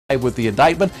With the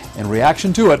indictment and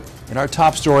reaction to it in our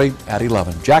top story at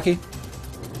 11. Jackie?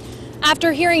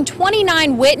 After hearing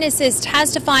 29 witnesses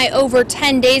testify over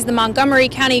 10 days, the Montgomery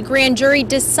County grand jury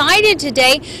decided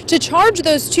today to charge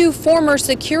those two former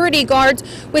security guards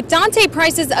with Dante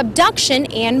Price's abduction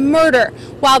and murder.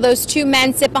 While those two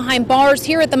men sit behind bars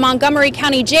here at the Montgomery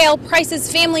County Jail,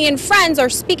 Price's family and friends are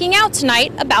speaking out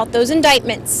tonight about those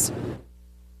indictments.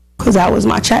 Because that was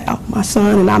my child, my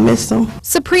son, and I missed him.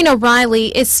 Sabrina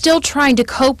Riley is still trying to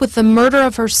cope with the murder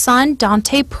of her son,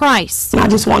 Dante Price. I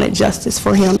just wanted justice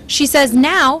for him. She says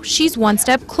now she's one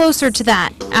step closer to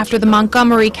that after the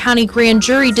Montgomery County grand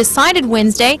jury decided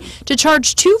Wednesday to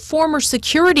charge two former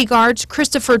security guards,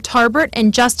 Christopher Tarbert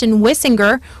and Justin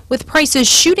Wissinger, with Price's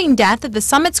shooting death at the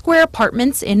Summit Square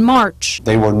Apartments in March.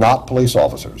 They were not police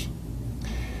officers.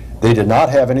 They did not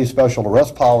have any special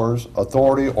arrest powers,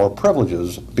 authority, or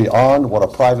privileges beyond what a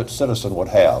private citizen would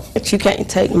have. But you can't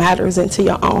take matters into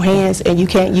your own hands, and you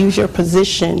can't use your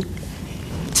position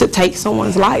to take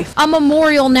someone's life. A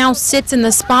memorial now sits in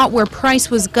the spot where Price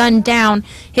was gunned down.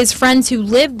 His friends who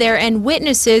lived there and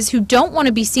witnesses who don't want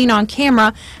to be seen on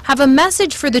camera have a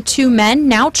message for the two men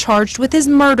now charged with his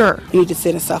murder. You need to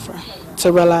sit and suffer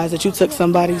to realize that you took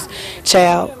somebody's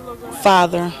child,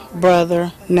 father,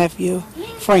 brother, nephew,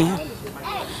 friend.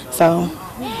 So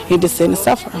you just sit and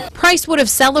suffer. Price would have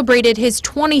celebrated his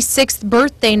 26th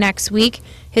birthday next week.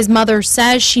 His mother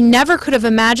says she never could have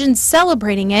imagined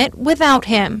celebrating it without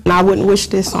him. And I wouldn't wish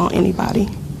this on anybody.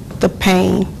 The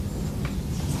pain.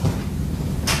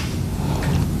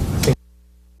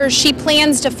 She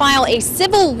plans to file a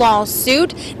civil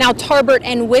lawsuit. Now Tarbert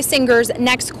and Wissinger's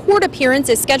next court appearance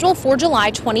is scheduled for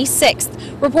July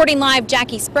 26th. Reporting live,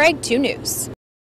 Jackie Sprague, 2 News.